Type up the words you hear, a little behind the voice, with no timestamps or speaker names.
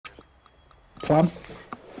plan?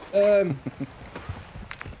 So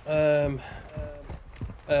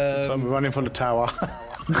we're running for the tower.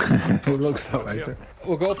 It looks that way. Yeah.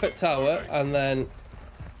 We'll go for tower and then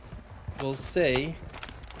we'll see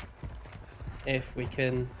if we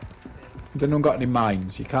can. Has anyone got any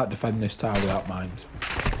mines? You can't defend this tower without mines.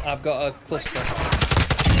 I've got a cluster.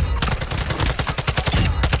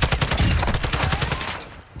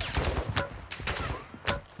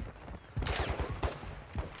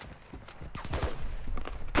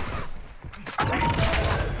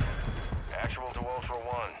 Actual to Ultra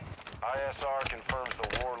One. ISR confirms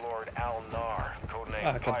the warlord Al-Nar, codename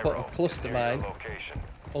I can put a cluster mine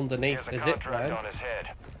underneath the zip line. on his head.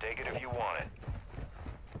 Take it if you want it.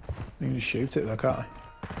 You can just shoot it though, can't I?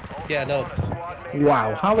 Yeah, no.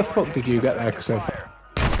 Wow, how the fuck did you get there so far?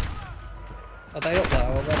 Are they up there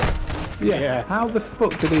already? Yeah. How the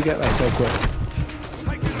fuck did he get there so quick?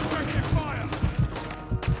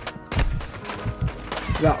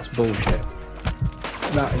 That's bullshit.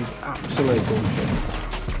 That is absolute bullshit.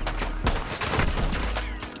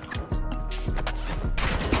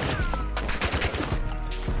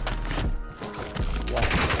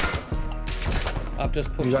 I've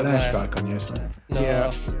just pushed You got an them airstrike on you, isn't it? No.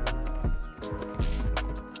 Yeah.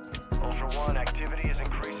 Ultra One, activity is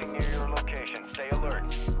increasing near your location. Stay alert.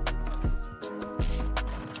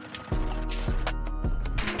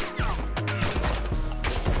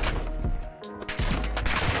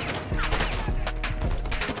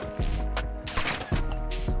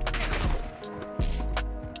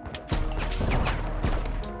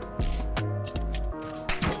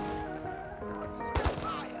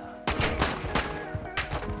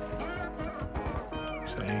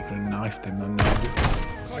 So you could have knifed him then.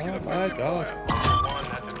 Oh my god. Ultra One,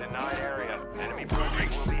 that's a denied area. Enemy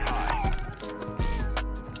presence will be high.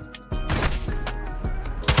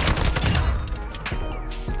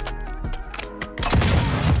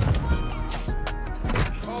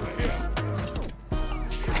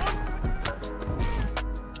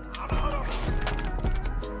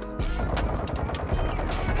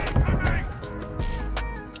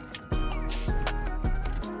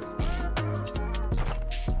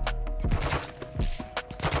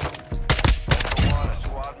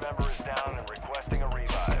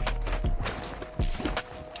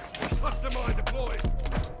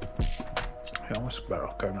 I almost better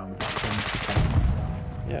off going around the back.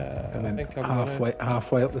 Yeah, And I then think I'm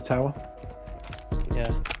halfway up the tower. Yeah.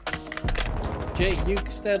 Jake, you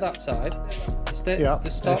stay that side. Stay, Yeah.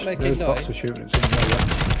 just start There's making bots noise. are shooting at something there, yeah.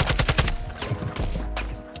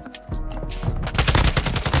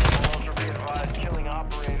 Ultra be advised, killing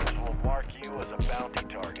operators will mark you as a bounty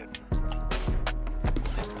target.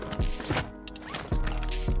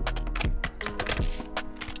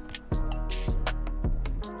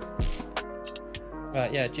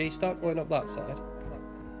 Right, yeah, G, start going up that side.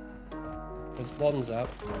 There's one's out.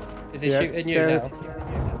 Is he Yeah, shooting you yeah. now?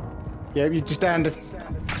 Yeah, you just downed.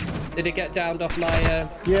 Did it get downed off my...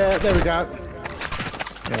 Yeah, there we go.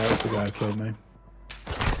 Yeah, that's the guy who killed me.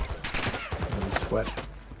 And sweat.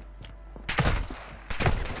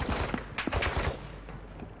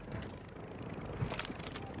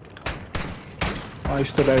 I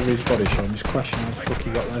stood over his body, so I'm just questioning how the fuck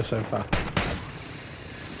he got there so far.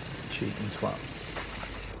 Cheating twat.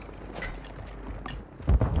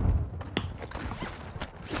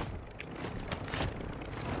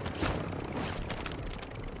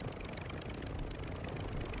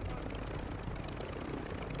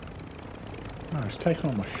 Oh, he's taking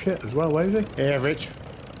all my shit as well, where is he? Yeah, Rich.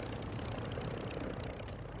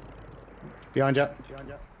 Behind you.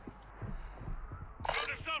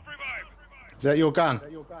 Is that your gun?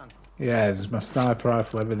 Yeah, there's my sniper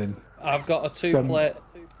rifle, everything. I've got a two-plate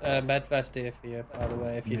med vest here for you, by the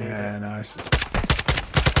way, if you need Yeah, it. nice.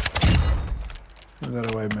 I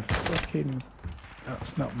got away with my fucking...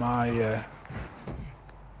 That's not my...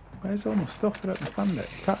 Where's all my stuff? I don't understand it.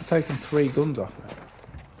 You can't have taken 3 guns off it.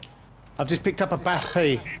 I've just picked up a Bass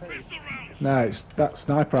P. No, it's that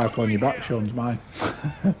sniper rifle on your back, Sean's mine.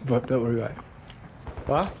 But don't worry about it.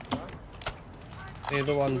 What? The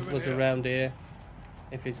other one was around here,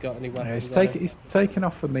 if he's got any Yeah, weapons. he's taking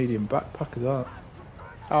off a medium backpack as well.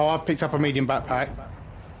 Oh, I've picked up a medium backpack.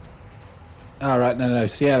 Alright, no.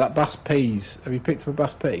 So yeah, that Bass P's. Have you picked up a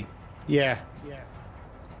Bass P? Yeah.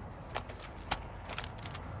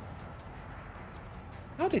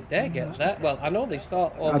 How did they get that? Well, I know they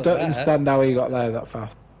start over I don't there. understand how he got there that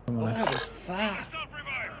fast. Oh, that was fast.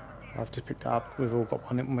 I've just picked it up. We've all got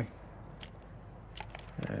one, haven't we?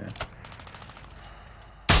 Yeah.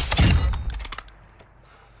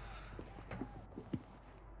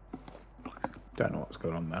 Don't know what's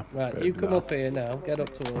going on there. Right, Bit you of come that. up here now, get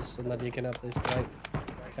up to us, and then you can have this plate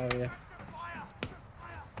carrier.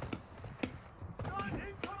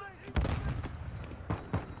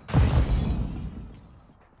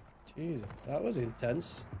 Jeez, that was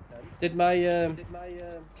intense. Did my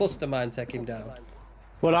cluster mine take him down?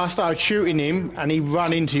 Well, I started shooting him and he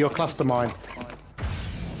ran into your cluster mine.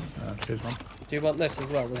 Cheers, man. Do you want this as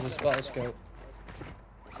well? There's a spotter scope.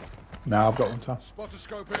 No, I've got one, Tom. Spotter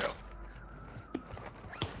scope here.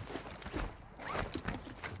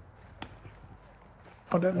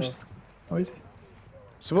 Oh, don't miss. Oh, is he?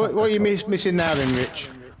 So what are you missing now then, Rich?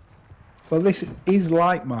 Well, this is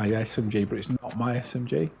like my SMG, but it's not my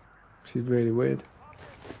SMG, which is really weird.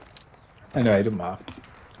 Anyway, it doesn't matter.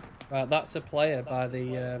 Right, that's a player by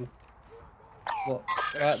the what?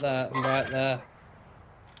 Right there and right there.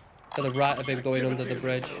 To the right of him going under the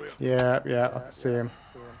bridge. Yeah, I can see him.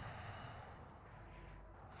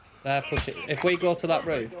 There, push it. If we go to that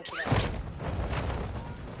roof.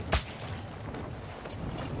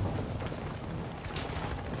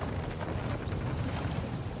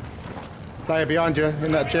 Player behind you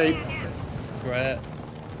in that Jeep. Great.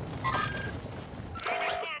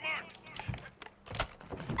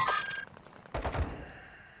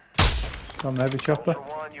 On the heavy chopper.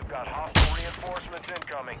 Ultra One, you've got hostile reinforcements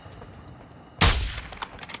incoming.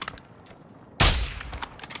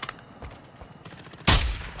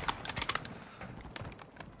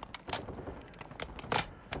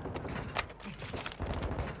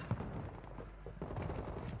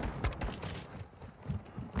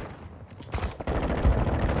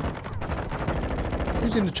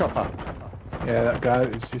 Who's in the chopper? Yeah, that guy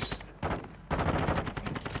is just. The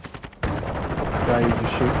guy you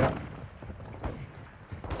just shoot at.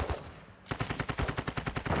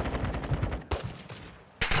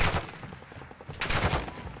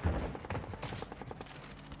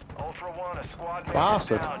 Ultra One, a squad mate is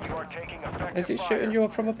Bastard. down. You are taking effective Is it fire. shooting you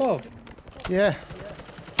up from above? Yeah.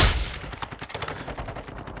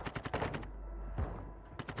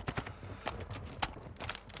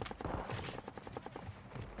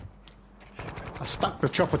 I stuck the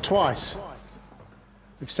chopper twice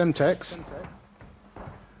with Semtex.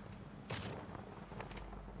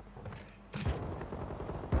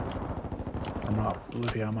 I'm not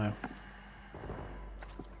bloody ammo.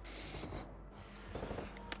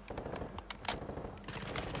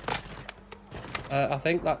 I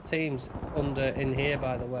think that team's under in here,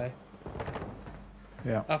 by the way.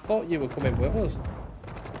 Yeah, I thought you were coming with us.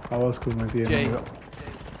 I was coming with you. Jay.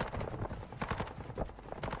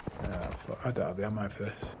 I don't have the ammo for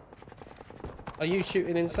this. Are you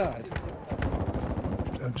shooting inside?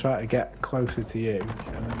 I'm trying to get closer to you,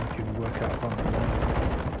 and then we can work out from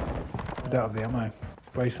I don't have the ammo.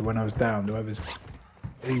 Basically, when I was down, whoever's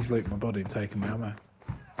he's looped my body and taken my ammo.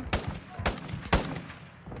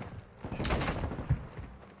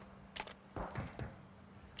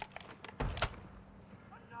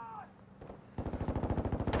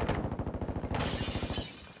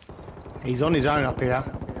 He's on his own up here.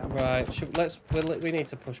 Right. We need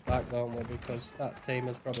to push back, don't we? Because that team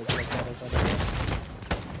is probably going to get us anyway.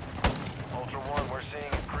 Ultra One, we're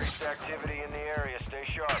seeing increased activity in the area. Stay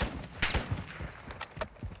sharp.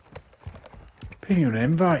 Ping you an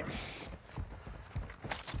invite.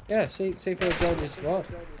 Yeah. See if he'll join your squad.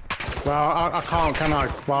 Well, I can't, can I?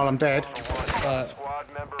 While I'm dead. Ultra One, squad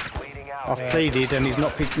member bleeding out. I've pleaded and he's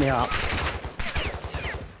not picked me up.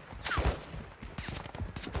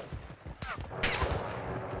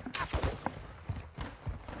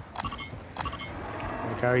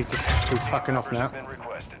 There we go, he's fucking off now. Been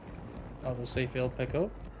requested. I'll just see if he'll pick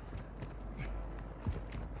up.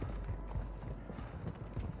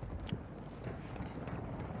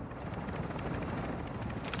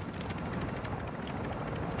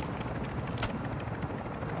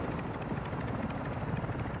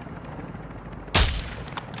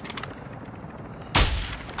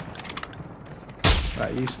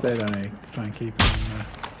 Right, you stay down here. Try and keep him.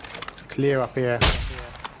 It's clear up here.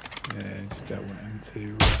 Yeah, just don't want him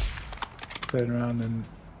to turn around and.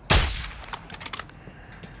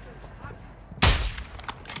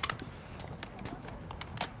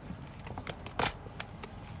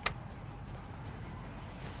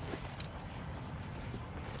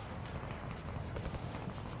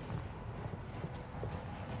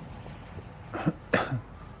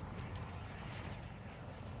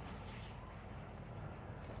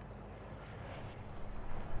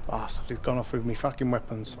 Bastard, he's gone off with me fucking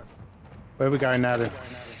weapons. Where are we going now then?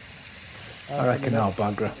 I reckon I'll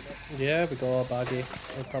bugger. Yeah, we go all baggy.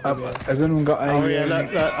 We'll probably go. Has anyone got a? Oh yeah,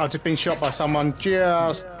 look, I've just been shot by someone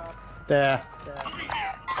just there.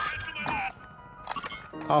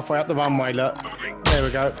 Halfway up the runway, look. There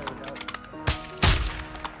we go.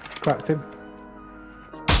 Cracked him.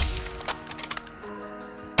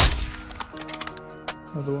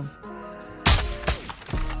 Another one.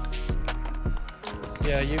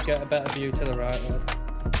 Yeah, you get a better view to the right, lad.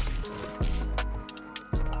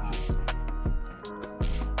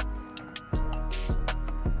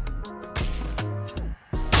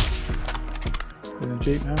 In the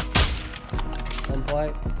Jeep now. One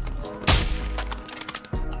plate.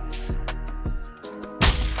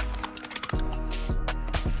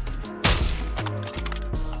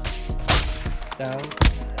 Down.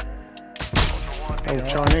 Oh,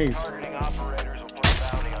 Chinese. Targeting operators will put a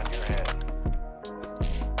bounty on your head.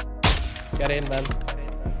 Get in, man.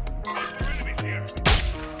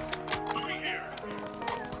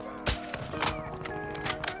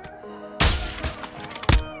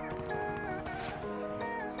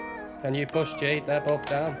 Can you push, G? They're both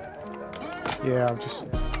down. Yeah, I'm just.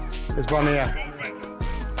 There's one here.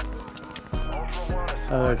 Ultra One, a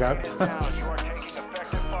Oh, there we go. squad is down. You are taking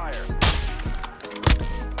effective fire.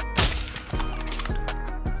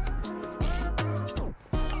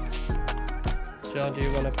 John, do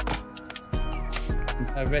you want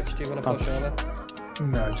to... Rich, do you want to push over?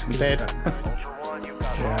 No, just give Dead. it that. Ultra One, you've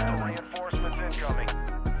got Yeah, hostile man. reinforcements incoming.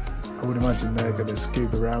 I would imagine they're going to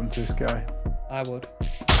scoop around this guy. I would.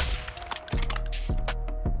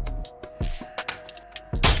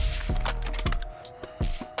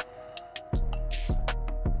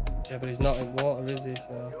 Yeah, but he's not in water, is he?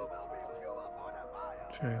 So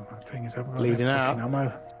True, my thing is, I've got Bleeding no out. fucking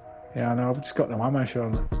ammo. Yeah, I know, I've just got no ammo,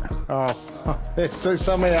 Sean. Oh, there's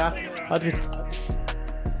some here. I did.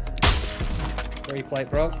 3 plate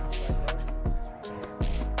broke.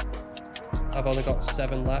 I've only got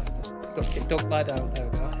 7 left. Duck, lie down. There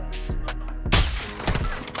we go.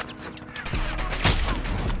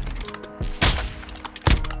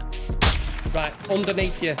 Right,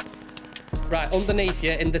 underneath you. Right, underneath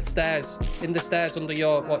you, in the stairs. In the stairs under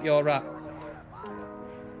what you're at.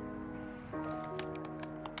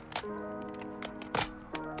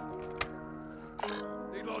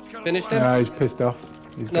 Finished him? No, he's pissed off.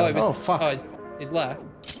 He's No, gone. he was. Oh, fuck. Oh, he's left.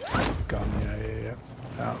 Gone, yeah.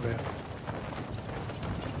 Out there.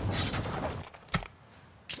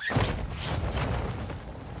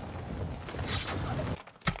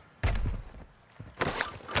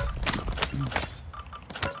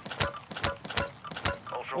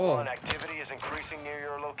 Ultra Oh. One, activity is increasing near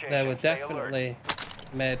your location. They were Stay alert. definitely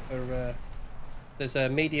made for. There's a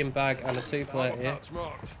medium bag and a 2 plate here.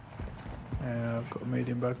 Yeah, I've got a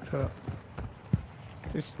medium bag top.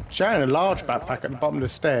 It's showing a large backpack at the bottom of the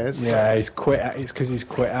stairs. Yeah, he's quit. It's because he's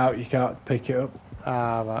quit out. You can't pick it up.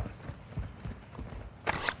 Ah, right.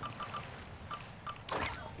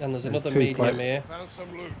 And there's There's another 2 medium plate. here. Found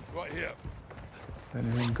some loot right here.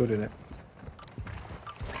 Anything good in it?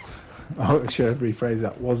 Oh, should I rephrase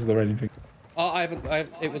that? Was there anything? Oh, I haven't.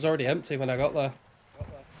 It was already empty when I got there.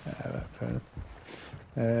 Yeah, fair enough.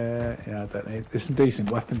 Yeah, I don't need. There's some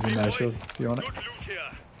decent weapons in there, Sean. If you want it? Good loot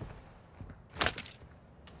here.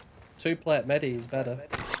 2 plate medi is better.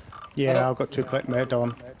 Yeah, I've got 2 plate med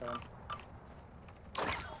on.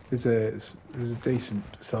 There's a decent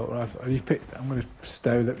assault rifle. Have you picked? I'm going to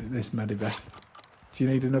stow this medivest. Do you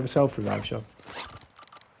need another self revive, Sean?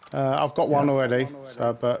 I've got one already,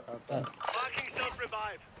 so but Marking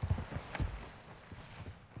self-revive.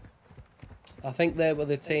 I think they were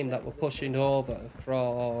the team that were pushing over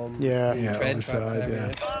from Yeah. the Yeah, train on the tracks side,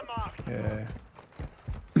 area. Bar mark.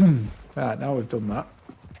 Yeah. Right, now we've done that.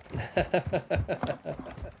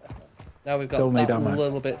 Now we've got Still need that a ammo.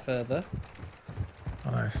 little bit further.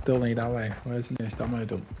 I still need ammo. Where's the nearest ammo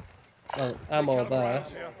dump? Well, ammo there.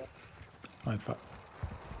 Rounds here. Oh, in fact,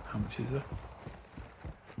 how much is there?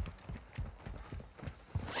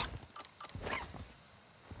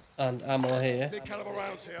 And ammo here. Big caliber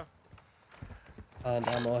rounds here. And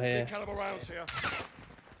ammo here. Big caliber rounds here.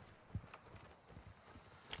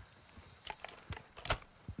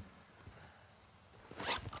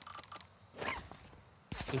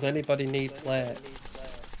 Does anybody need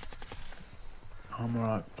plates? I'm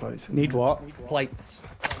alright, plates. need what? Plates.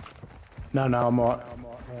 No, I'm alright.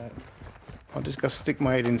 Right. I'll just go stick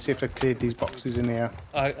my head in and see if they cleared these boxes in here.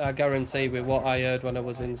 I guarantee with what I heard when I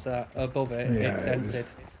was inside above it, Yeah, it's it was-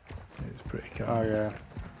 emptied. It's pretty cool. Oh yeah.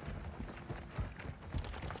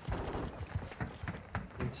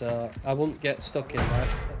 So I wouldn't get stuck in there.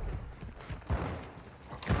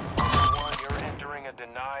 Ultra One, you're entering a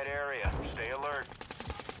denied area. Stay alert.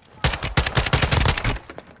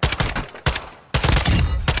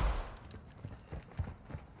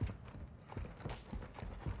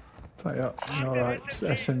 Take that. Alright,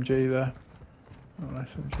 SMG there. Not an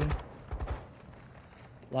SMG.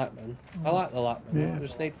 Lackman. I like the Lackman. Yeah. You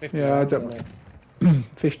just need 50 Yeah, I rounds don't- on it.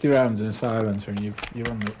 50 rounds and a silencer, and you're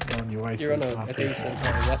on your way. You're on to a decent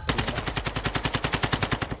weapon there.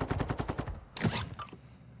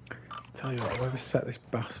 Tell you what, whoever set this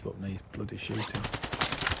bastard up needs bloody shooting.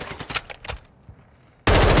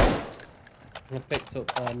 I picked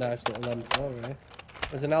up a nice little M4 here.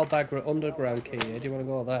 There's an Albagra underground key here. Do you want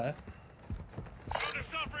to go there?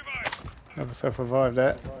 Never self-revived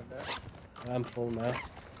that. I'm full now.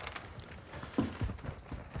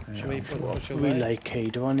 Should we put What push away? relay key?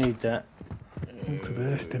 Do I need that? To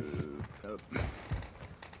burst him.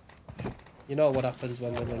 You know what happens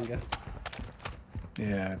when we linger.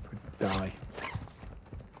 Yeah, if we die.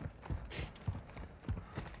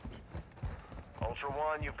 Ultra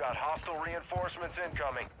One, you've got hostile reinforcements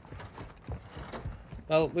incoming.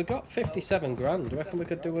 Well, we've got 57 grand. Do you reckon we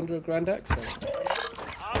could do 100 grand extra?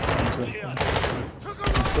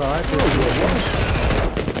 Right.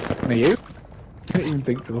 Are you? I didn't even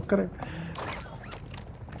think to look at it.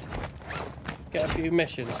 Get a few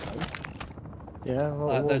missions done. Yeah,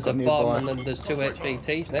 Like, there's a bomb and then there's 2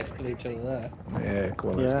 HVTs next to each other there. Yeah, come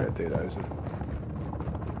on, let's Yeah. go do those.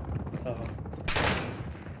 Oh.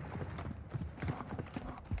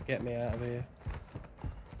 Get me out of here.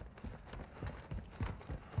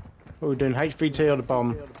 What are we doing? HVT or the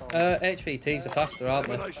bomb? HVTs are faster, aren't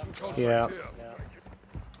they? Elimination contract Yeah. here.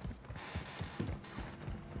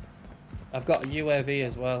 I've got a UAV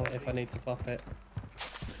as well if I need to pop it.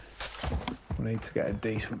 We need to get a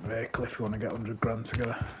decent vehicle if we want to get 100 grand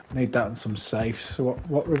together. Need that and some safes. So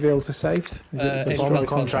what reveals the safes? Is it the Intel bomb?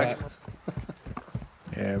 contract.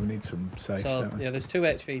 Yeah, we need some safes. So don't we? yeah, there's 2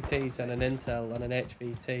 HVTs and an Intel and an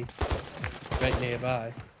HVT right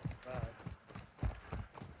nearby.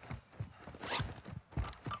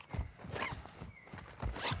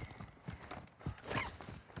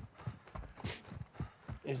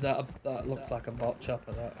 Is that that looks like a bot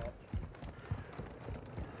chopper that?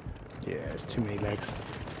 Yeah, it's too many legs.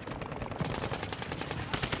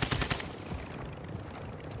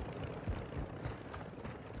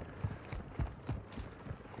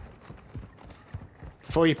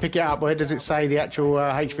 Before you pick it up, where does it say the actual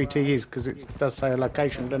HVT is? Because it does say a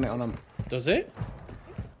location, doesn't it, on them? Does it?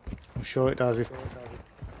 I'm sure it does. If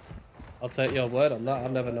I'll take your word on that.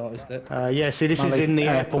 I've never noticed it. yeah, see, this is Malik in the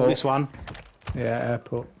airport. Airport. This one. Yeah,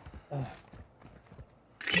 airport.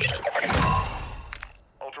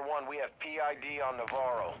 Ultra One, we have PID on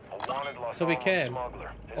Navarro, a wanted Los So we Alamos came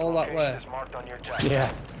smuggler. His all that location way. is marked on your tag.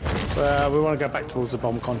 Yeah. We want to go back towards the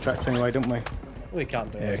bomb contract anyway, don't we? We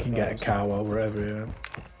can't do it. Yeah, I you can get a suppose. car while wherever you are.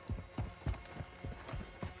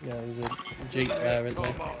 Yeah, there's a Jeep there, isn't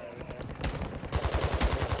there?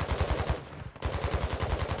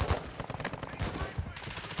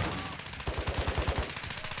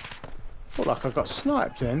 Felt like I got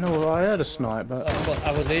sniped then, or I heard a snipe, but But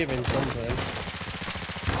I was hearing something.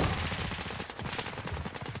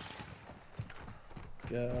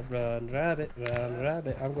 God, run, rabbit, run,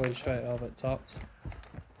 rabbit. I'm going straight over at tops.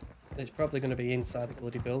 It's probably going to be inside the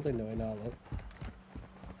bloody building knowing now, look.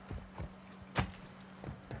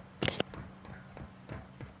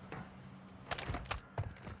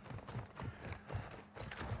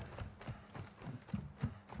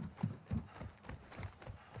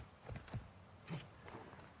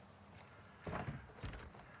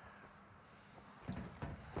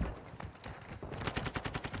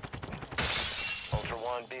 Ultra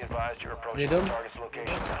One, be advised you're approaching You the done? target's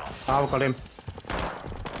location now. I've got him.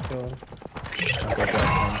 Cool. I'll go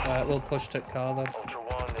back. Alright, we'll push to car then. Ultra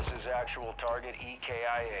One, this is actual target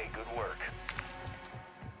EKIA. Good work.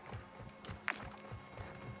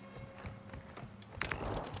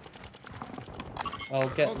 I'll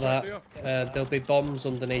get Contact that. There'll be bombs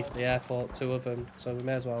underneath the airport, 2 of them, so we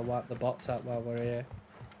may as well wipe the bots out while we're here.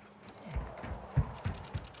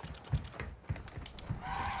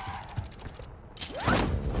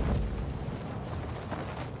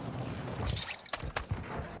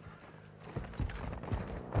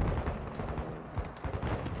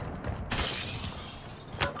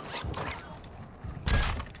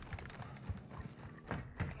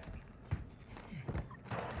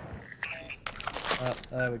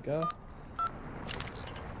 There we go.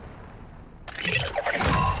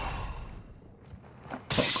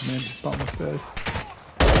 Come in, bottom of stairs.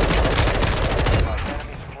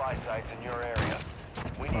 Enemy supply sites in your area.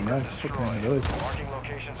 We need no, to fucking destroy hell, it. really? Marking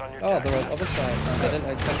locations on your Oh, tag. they're on the other side. I didn't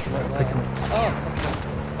expect them up there. Oh,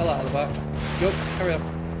 okay. Hell out of the back. Go, carry on.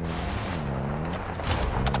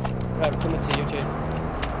 Right, I'm coming to you, Jim.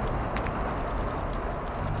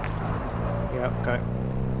 Yeah, okay.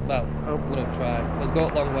 Well, Oh. I'm gonna try. We'll go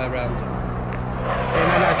a long way around.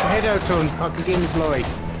 Yeah, no, head over to him. I can get in this lorry.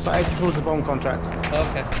 So head towards the bomb contract.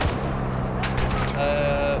 Okay.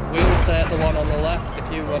 We'll take the one on the left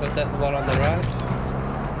if you want to take the one on the right.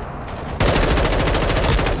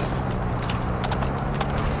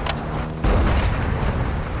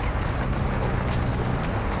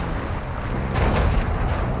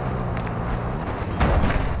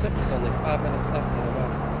 Except there's only 5 minutes left in the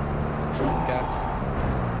run. Gas.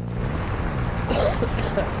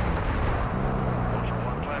 Ultra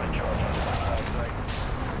One, planet charge on the site.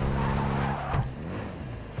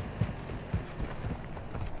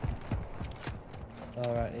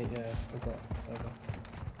 Alright, yeah, we've got. Okay.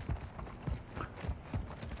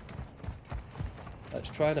 Let's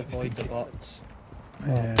try and avoid the bots.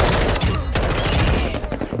 Yeah.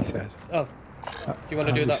 He says. Oh, do you want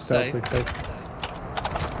to do that safe?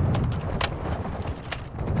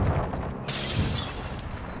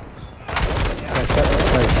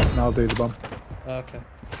 And I'll do the bomb. Okay.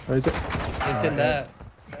 Where is it? It's in there.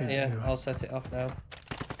 Yeah, I'll set it off now.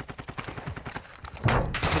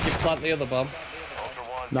 Did you plant the other bomb? Ultra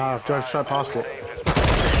One, No, I've just shot past it. be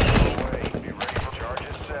ready for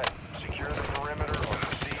charges set. Secure the perimeter or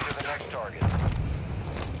proceed to the next target.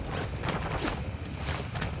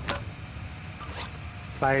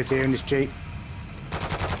 Players here in this Jeep.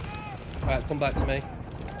 Right, come back to me.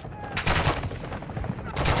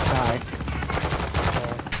 Alright.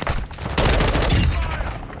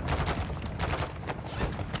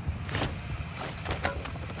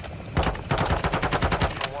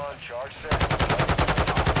 Ultra One, charge set.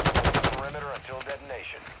 Perimeter until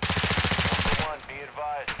detonation. Ultra One, be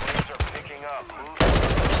advised, flames are picking up. Move.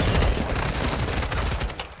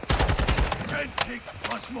 Red kick,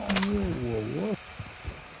 once more. Whoa.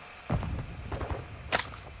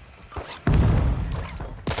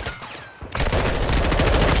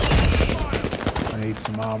 I need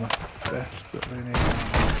some armour. Desperately need armour.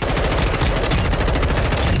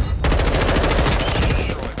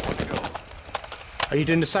 Are you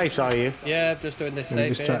doing the safes, are you? Yeah, I'm just doing this We're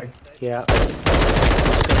safe just here. chatting. Yeah. Let's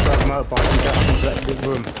go drive a motorbike and get up into that big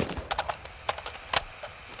room.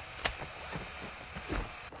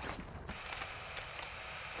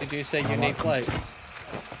 Did you say you need plates?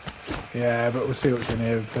 Yeah, but we'll see what's in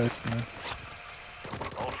here first. You know.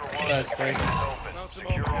 Ultra One, There's three. open.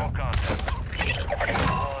 Secure all contacts. Ultra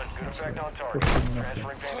One, good effect on target.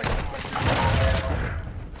 Transferring payment.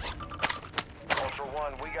 Ultra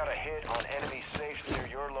One, we got a hit on enemy safes near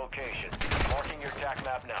your location. Marking your TAC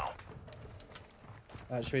map now.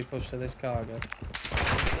 Right, should we push to this car again?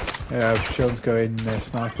 Yeah, Sean's going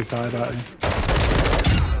sniper side, aren't you?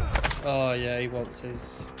 Oh yeah, he wants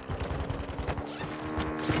his.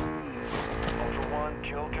 Ultra One,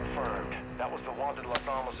 kill confirmed. That was the wanted Los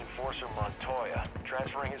Alamos enforcer Montoya.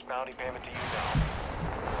 Transferring his bounty payment to you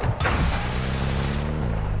now.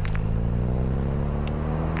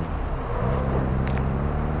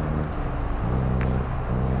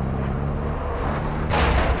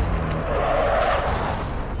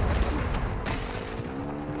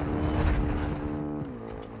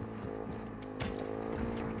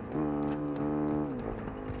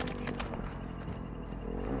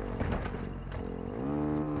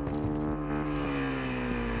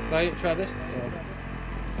 Right, try this.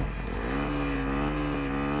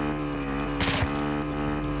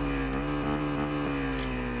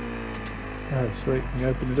 Oh, sweet. Can you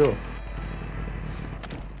open the door?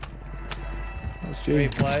 That's G.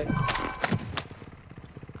 Replay.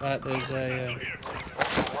 Right, there's a.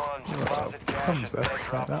 Ultra One, deposit cash comes at there,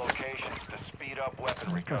 bedrock like that. locations to speed up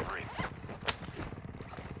weapon recovery.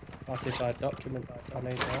 Classified document. I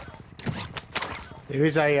need that. There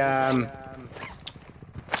is a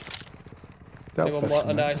Anyone want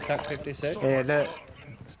a nice TAC 56? yeah, No,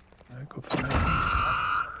 good for me.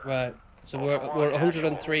 Right. So we're at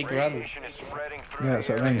 103 grand. Radiation is spreading through Yeah, that's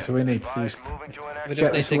the what I mean. area. So we need to Advise use. moving to an We exit. just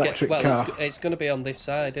Get need this to get. electric Well, car. it's going to be on this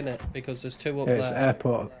side, isn't it? Because there's two up Yeah, it's there.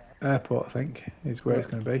 airport. Airport, I think, is where it's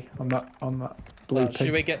going to be. On that blue Well, should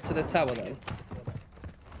pin. we get to the tower then?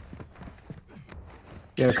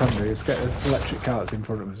 Yeah, come do. Let's get this electric car that's in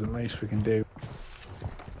front of us. At least we can do.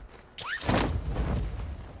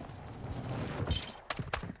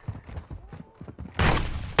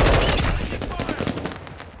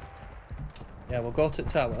 Yeah, we'll go to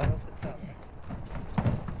tower.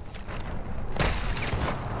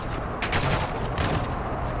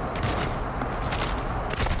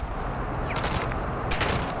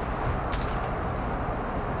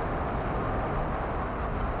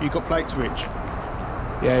 you got plates, Rich?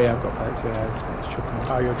 Yeah, I've got plates. Yeah, it's chucking them.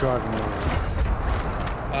 Oh, you're driving.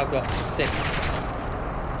 I've got 6.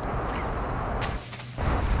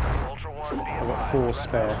 Ultra One, be I've got advised, 4 threat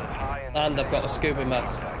spare. level is high in And I've got a scuba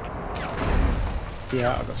mask.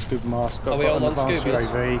 Yeah, I've got scuba mask. Are we all on advanced scubas?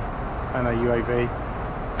 UAV and a UAV.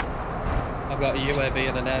 I've got a UAV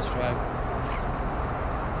and an airstrike.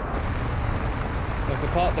 So if we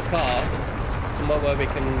park the car somewhere where we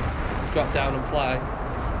can drop down and fly.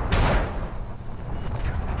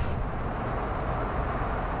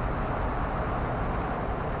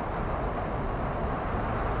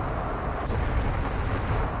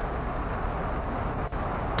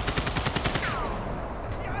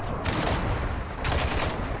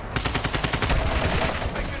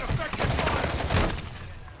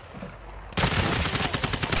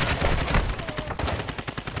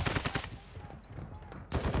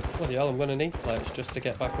 Bloody hell, I'm going to need plates just to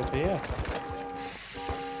get back up here.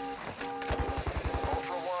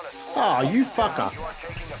 Oh, you fucker.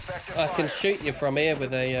 I can shoot you from here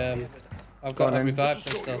with a, I've got a revive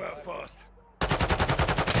pistol.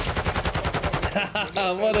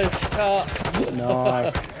 What a shot!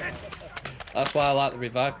 Nice. That's why I like the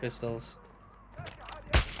revive pistols.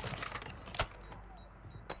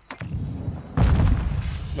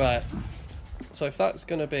 Right. So if that's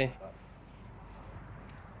going to be...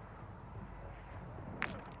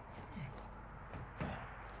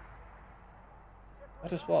 I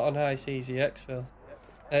just want a nice, easy exfil.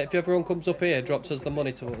 If everyone comes up here, drops us the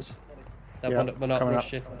money to us, then Yeah, we're not coming up.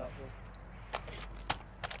 rushing.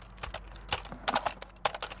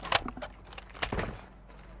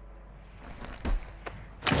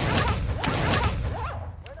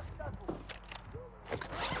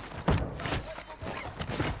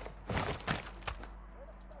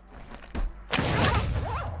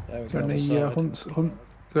 There we Is there go. any, sorted.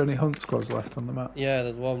 is there any hunt squads left on the map? Yeah,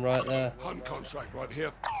 there's one right there. Hunt contract right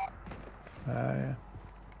here. Yeah.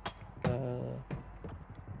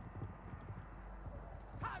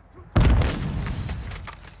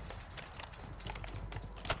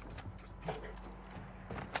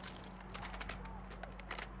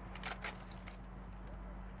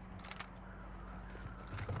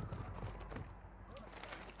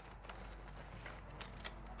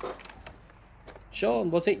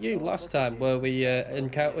 Sean, was it you last time where we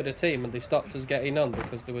encountered a team and they stopped us getting on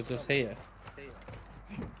because they were just here?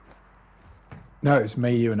 No, it's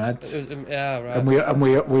me, you, and Ed. It was, yeah, right. And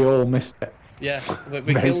we all missed it. Yeah, we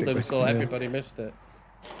killed them, Basically, so yeah. everybody missed it.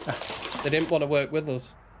 They didn't want to work with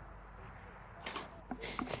us.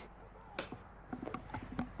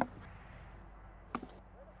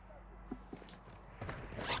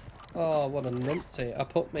 Oh, what a numpty. I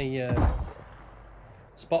put my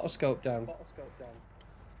spotter scope down.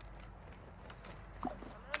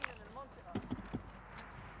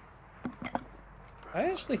 I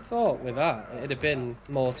actually thought with that it'd have been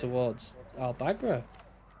more towards Al-Bagra.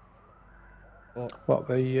 But What,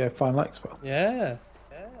 the Final Exfil? yeah.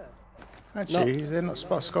 Actually, is there not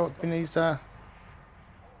spot scope in these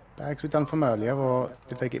bags we done from earlier, or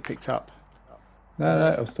did they get picked up?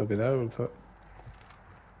 No, it'll still be there, I would have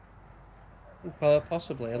thought.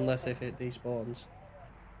 Possibly, unless if it despawns.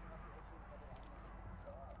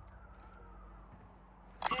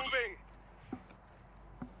 Moving.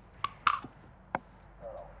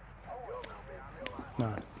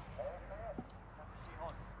 No.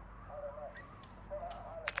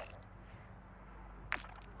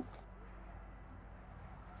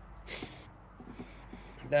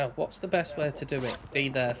 Now, what's the best way to do it? Be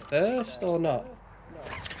there first or not?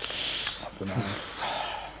 I don't know.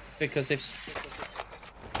 Because if...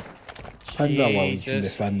 Depends how well you can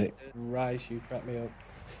Jesus defend it. Christ, you crap me up.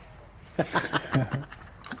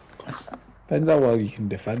 Depends how well you can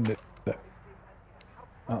defend it. But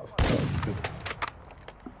that's good.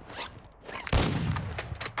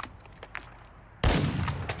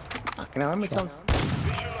 Fucking hell, how many times?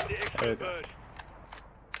 There we go.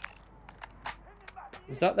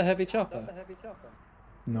 Is that the heavy chopper?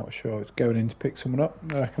 Not sure. It's going in to pick someone up.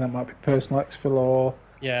 I reckon that might be Personal Exfil or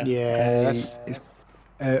Yeah. Yeah, that's...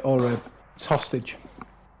 or a hostage.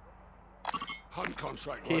 Hunt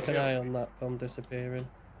contract Keep right an here. eye on that bomb disappearing.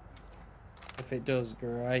 If it does,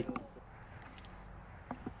 great.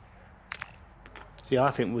 See,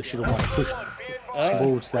 I think we should almost push Oh,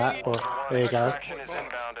 towards that. Or there you go. Extraction is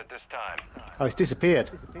inbound at this time. Oh, it's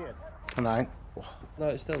disappeared. Oh, no. no,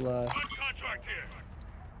 it's still there. Contract here.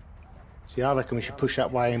 See, I reckon we should push that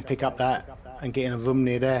way and pick up that and get in a room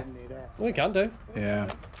near there. We can do. Yeah,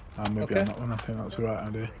 I'm maybe Okay. on that one. I think that's the right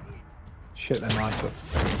idea. Shit, they might have.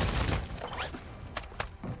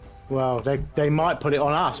 Well, they might put it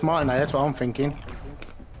on us, mightn't they? That's what I'm thinking.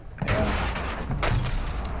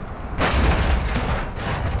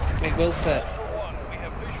 It will fit.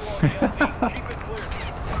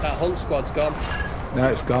 That hunt squad's gone. No,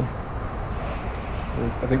 it's gone.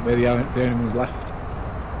 I think we're the only ones left.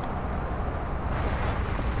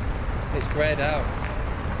 It's greyed out.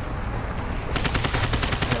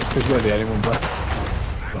 Because we're the only ones left.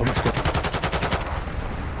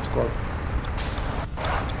 Squad.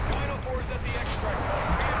 Final force at the extract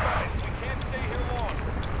point. Be advised, we can't stay here long.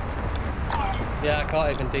 Yeah, I can't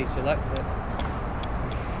even deselect it.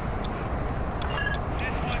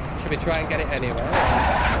 Should we try and get it anyway?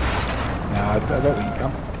 No, I don't think you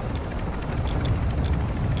can.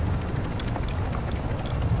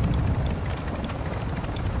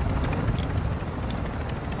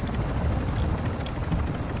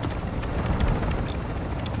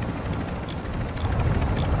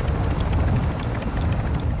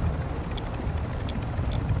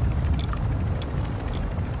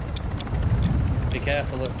 Be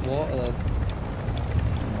careful at water then.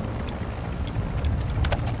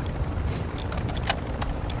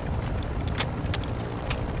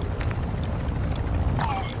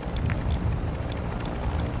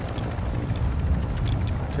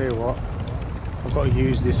 Tell you what, I've got to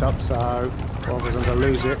use this up, so otherwise I'm going to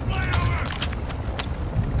lose it.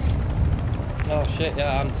 Oh shit,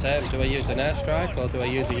 yeah, I'm saying, do I use an airstrike or do I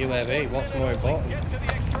use a UAV? What's more important? Get to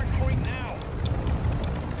the extract point now.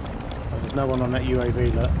 There's no one on that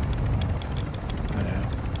UAV, look. Yeah.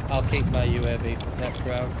 I'll keep my UAV for next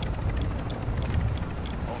round.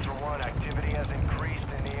 Ultra One, activity has increased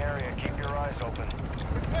in the area. Keep your eyes open.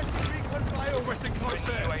 Requesting close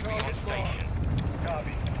air. UAV Charlie hit station.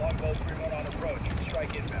 Copy. Longbow 3-1 on approach.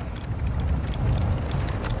 Strike inbound.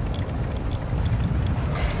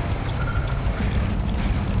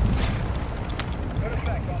 Good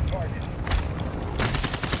effect on target.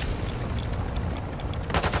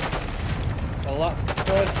 Well, that's the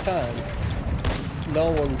first time no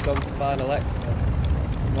one's gone to Final Exfil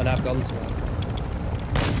when I've gone to it.